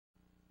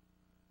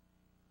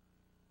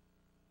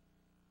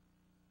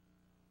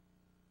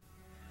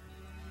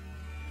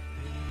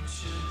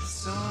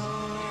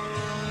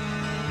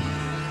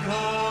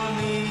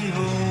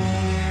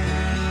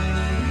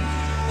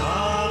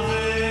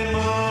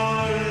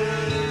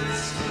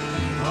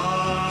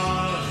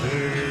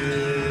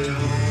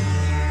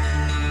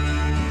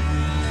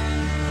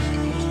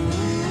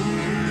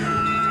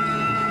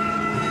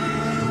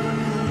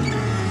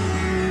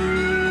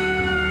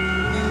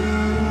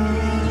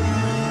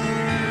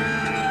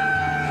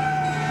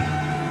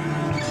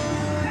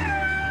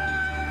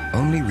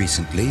Only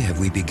recently have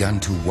we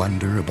begun to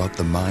wonder about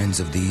the minds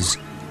of these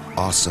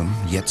awesome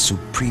yet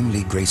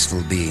supremely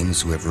graceful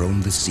beings who have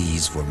roamed the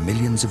seas for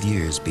millions of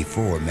years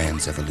before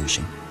man's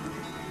evolution.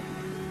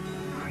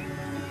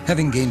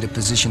 Having gained a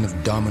position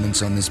of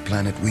dominance on this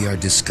planet, we are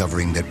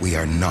discovering that we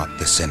are not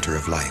the center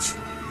of life,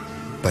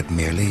 but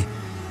merely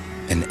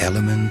an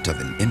element of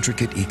an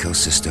intricate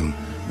ecosystem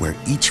where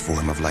each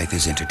form of life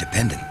is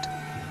interdependent.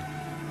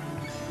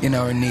 In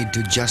our need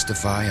to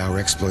justify our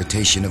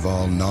exploitation of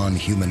all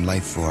non-human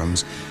life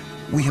forms,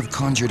 we have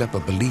conjured up a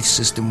belief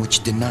system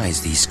which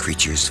denies these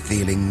creatures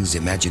feelings,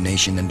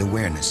 imagination, and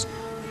awareness.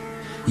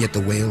 Yet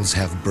the whales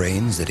have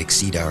brains that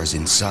exceed ours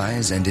in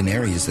size and in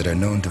areas that are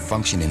known to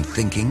function in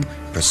thinking,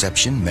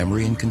 perception,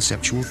 memory, and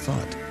conceptual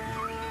thought.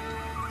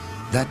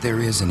 That there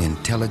is an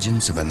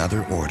intelligence of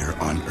another order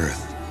on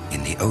Earth,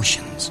 in the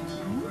oceans,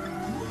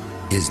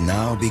 is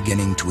now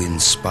beginning to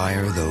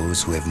inspire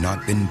those who have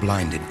not been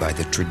blinded by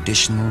the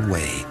traditional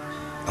way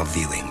of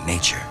viewing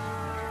nature.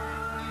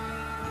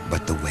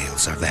 But the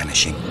whales are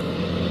vanishing.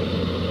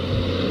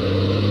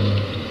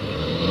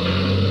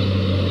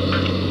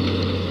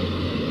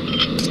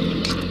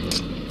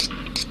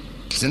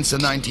 Since the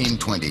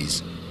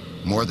 1920s,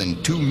 more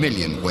than 2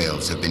 million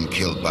whales have been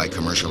killed by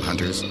commercial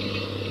hunters,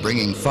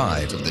 bringing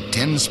 5 of the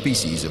 10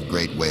 species of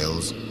great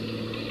whales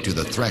to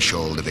the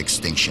threshold of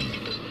extinction.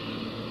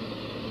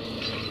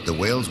 The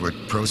whales were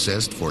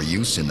processed for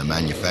use in the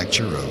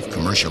manufacture of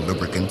commercial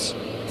lubricants,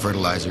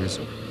 fertilizers,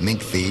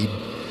 mink feed,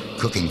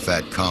 cooking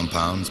fat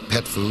compounds,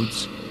 pet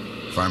foods,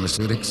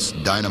 pharmaceutics,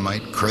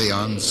 dynamite,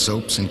 crayons,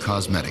 soaps, and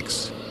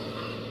cosmetics.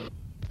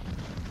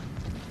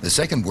 The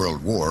Second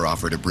World War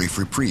offered a brief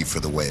reprieve for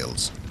the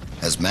whales,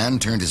 as man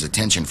turned his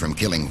attention from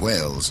killing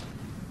whales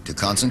to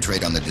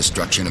concentrate on the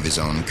destruction of his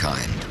own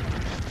kind.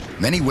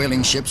 Many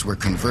whaling ships were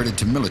converted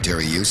to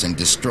military use and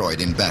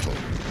destroyed in battle.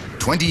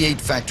 28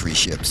 factory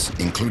ships,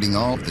 including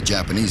all of the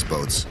Japanese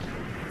boats,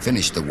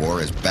 finished the war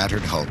as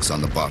battered hulks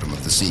on the bottom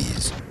of the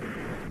seas.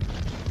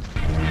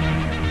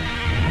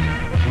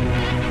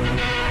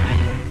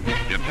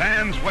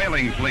 Japan's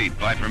whaling fleet,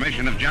 by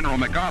permission of General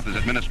MacArthur's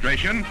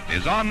administration,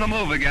 is on the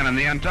move again in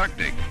the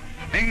Antarctic.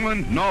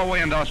 England, Norway,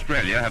 and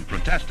Australia have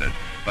protested,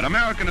 but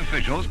American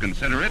officials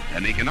consider it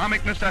an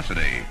economic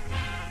necessity.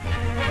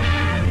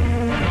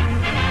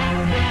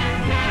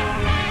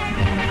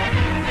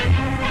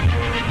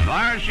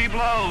 There she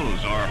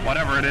blows, or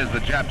whatever it is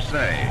the Japs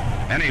say.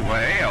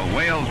 Anyway, a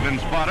whale's been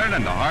spotted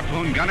and the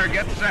harpoon gunner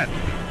gets set.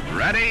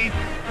 Ready,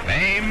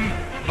 aim,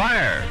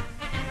 fire!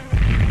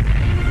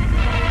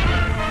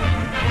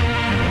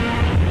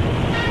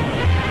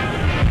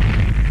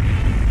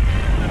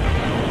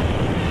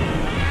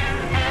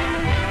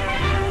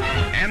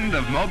 End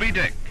of Moby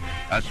Dick.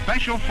 A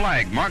special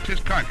flag marks his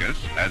carcass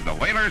as the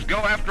whalers go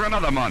after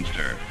another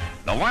monster.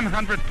 The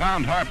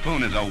 100-pound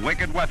harpoon is a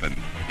wicked weapon.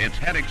 Its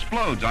head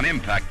explodes on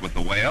impact with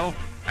the whale,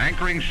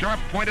 anchoring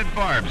sharp-pointed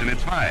barbs in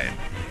its hide.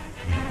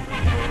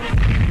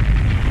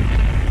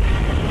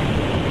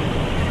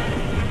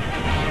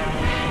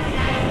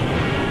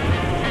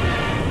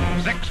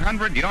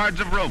 "600 yards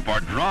of rope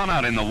are drawn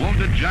out in the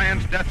wounded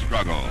giant's death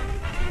struggle.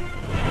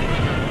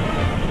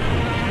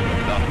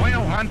 The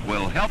whale hunt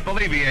will help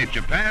alleviate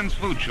Japan's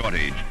food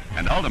shortage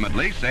and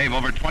ultimately save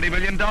over $20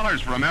 million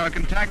for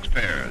American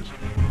taxpayers.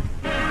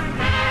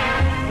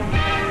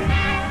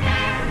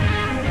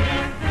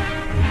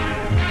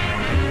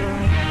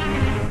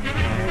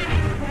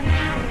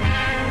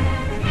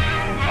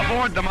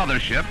 Aboard the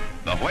mothership,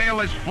 the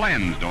whale is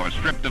flensed or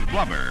stripped of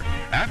blubber.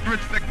 After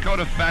its thick coat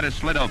of fat is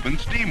slit open,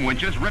 steam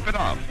winches rip it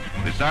off.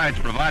 Besides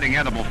providing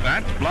edible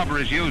fats, blubber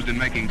is used in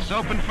making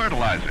soap and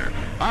fertilizer.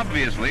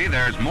 Obviously,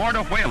 there's more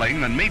to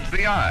whaling than meets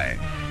the eye.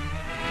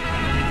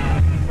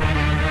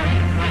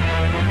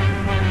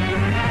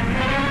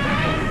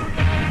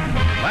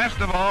 Last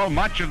of all,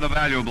 much of the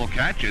valuable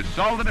catch is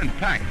salted and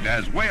packed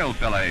as whale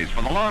fillets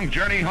for the long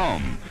journey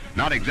home.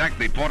 Not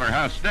exactly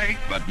porterhouse steak,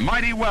 but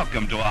mighty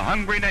welcome to a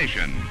hungry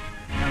nation.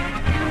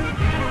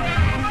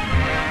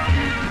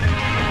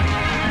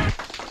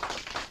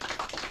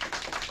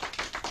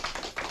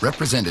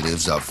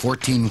 Representatives of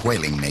 14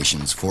 whaling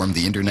nations formed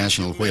the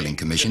International Whaling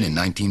Commission in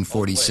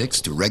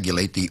 1946 to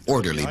regulate the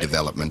orderly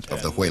development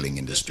of the whaling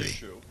industry.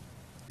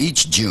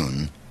 Each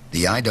June,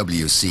 the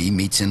IWC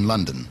meets in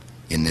London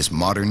in this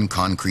modern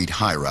concrete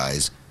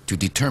high-rise to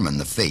determine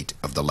the fate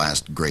of the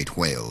last great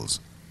whales.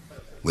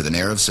 With an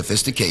air of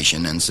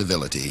sophistication and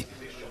civility,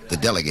 the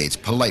delegates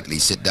politely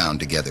sit down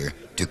together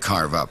to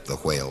carve up the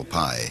whale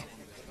pie.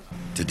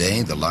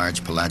 Today, the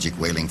large pelagic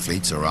whaling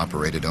fleets are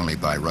operated only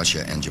by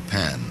Russia and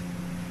Japan,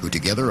 who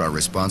together are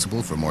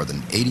responsible for more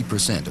than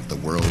 80% of the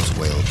world's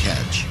whale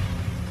catch.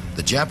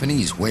 The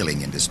Japanese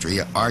whaling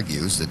industry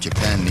argues that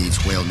Japan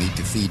needs whale meat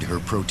to feed her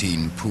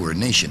protein-poor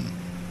nation.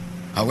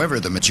 However,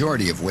 the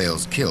majority of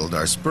whales killed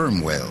are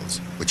sperm whales,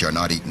 which are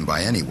not eaten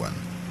by anyone.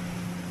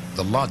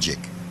 The logic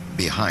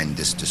behind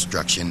this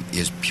destruction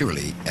is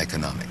purely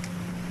economic.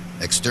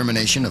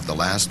 Extermination of the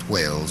last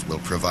whales will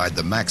provide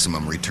the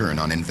maximum return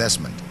on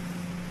investment.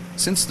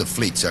 Since the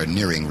fleets are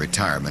nearing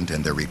retirement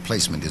and their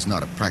replacement is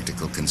not a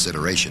practical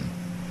consideration,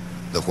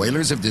 the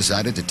whalers have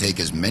decided to take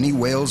as many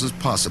whales as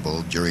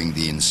possible during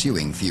the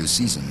ensuing few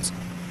seasons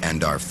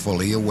and are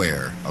fully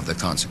aware of the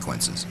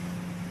consequences.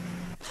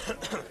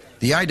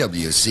 The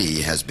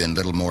IWC has been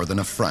little more than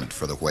a front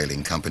for the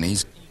whaling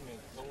companies.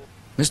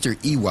 Mr.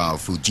 Iwao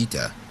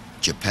Fujita,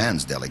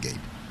 Japan's delegate,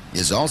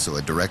 is also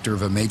a director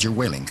of a major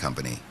whaling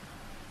company.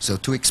 So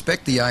to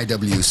expect the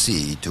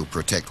IWC to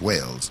protect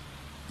whales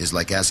is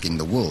like asking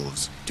the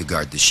wolves to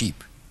guard the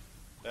sheep.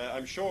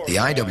 The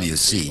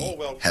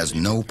IWC has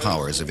no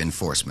powers of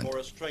enforcement.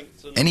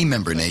 Any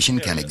member nation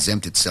can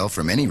exempt itself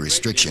from any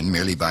restriction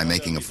merely by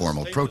making a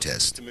formal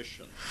protest.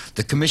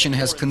 The Commission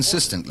has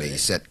consistently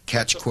set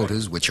catch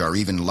quotas which are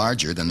even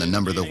larger than the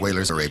number the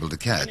whalers are able to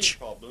catch.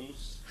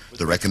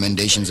 The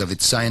recommendations of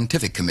its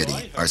scientific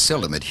committee are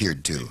seldom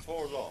adhered to.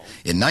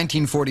 In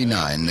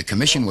 1949, the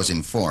Commission was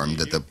informed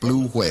that the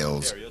blue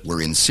whales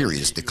were in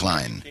serious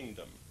decline.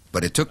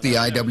 But it took the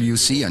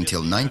IWC until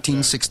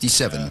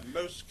 1967,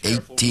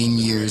 18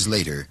 years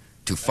later,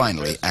 to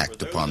finally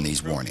act upon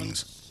these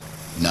warnings.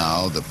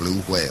 Now, the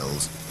blue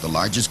whales, the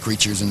largest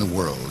creatures in the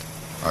world,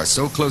 are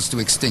so close to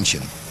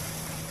extinction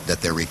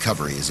that their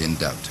recovery is in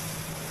doubt.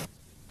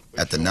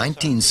 At the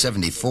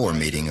 1974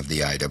 meeting of the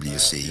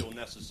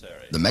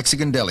IWC, the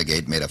Mexican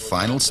delegate made a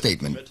final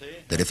statement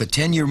that if a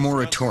 10-year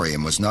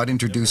moratorium was not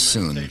introduced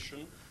soon,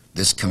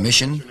 this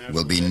commission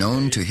will be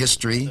known to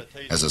history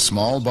as a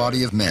small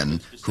body of men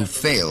who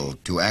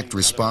failed to act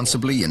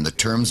responsibly in the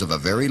terms of a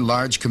very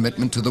large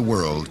commitment to the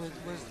world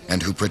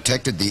and who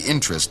protected the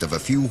interest of a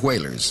few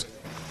whalers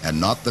and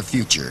not the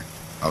future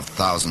of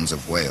thousands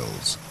of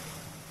whales.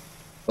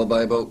 Well,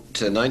 by about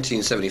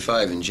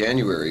 1975, in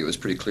January, it was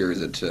pretty clear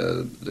that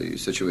the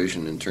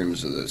situation in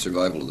terms of the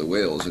survival of the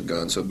whales had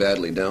gone so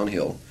badly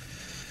downhill.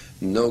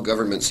 No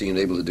government seemed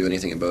able to do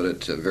anything about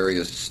it.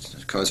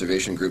 Various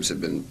conservation groups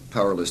had been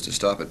powerless to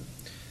stop it.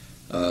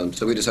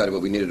 So we decided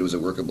what we needed was a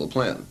workable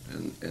plan.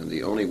 And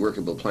the only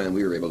workable plan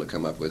we were able to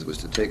come up with was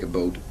to take a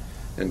boat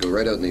and go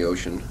right out in the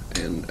ocean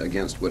and,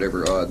 against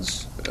whatever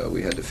odds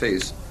we had to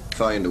face,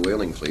 find a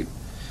whaling fleet.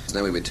 And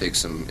then we would take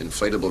some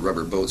inflatable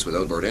rubber boats with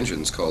outboard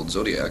engines called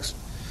Zodiacs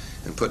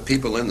and put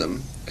people in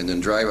them and then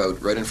drive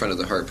out right in front of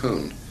the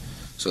harpoon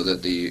so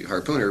that the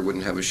harpooner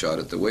wouldn't have a shot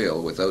at the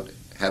whale without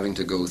having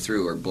to go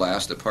through or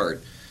blast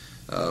apart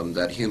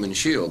that human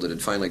shield that had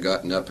finally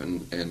gotten up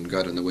and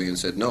got in the way and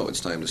said, no,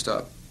 it's time to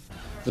stop.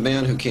 The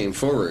man who came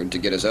forward to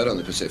get us out on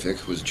the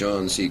Pacific was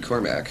John C.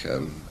 Cormack,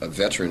 a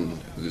veteran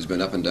who's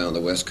been up and down the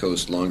West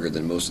Coast longer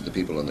than most of the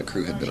people on the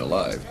crew had been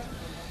alive.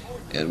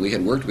 And we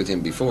had worked with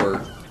him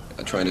before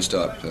trying to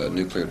stop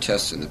nuclear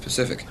tests in the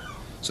Pacific.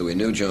 So we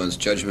knew John's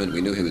judgment.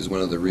 We knew he was one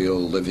of the real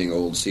living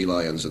old sea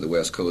lions of the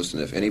West Coast,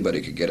 and if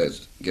anybody could get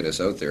us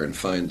out there and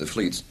find the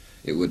fleets,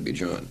 it would be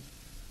John.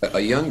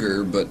 A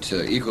younger but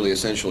equally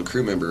essential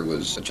crew member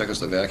was a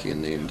Czechoslovakian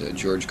named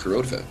George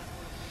Korotva,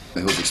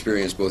 who was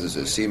experienced both as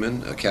a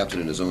seaman, a captain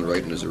in his own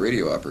right, and as a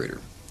radio operator.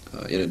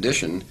 In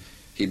addition,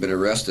 he'd been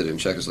arrested in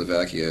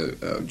Czechoslovakia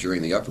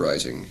during the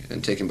uprising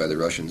and taken by the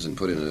Russians and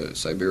put in a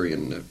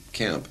Siberian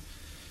camp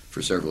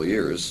for several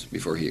years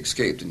before he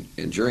escaped.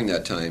 And during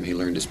that time, he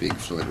learned to speak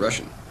fluent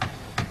Russian,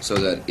 so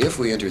that if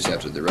we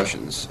intercepted the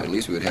Russians, at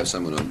least we would have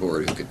someone on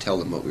board who could tell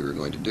them what we were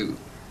going to do.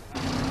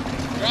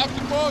 Grab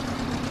the boat!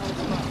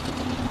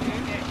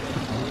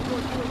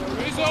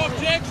 Raise the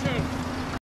objection!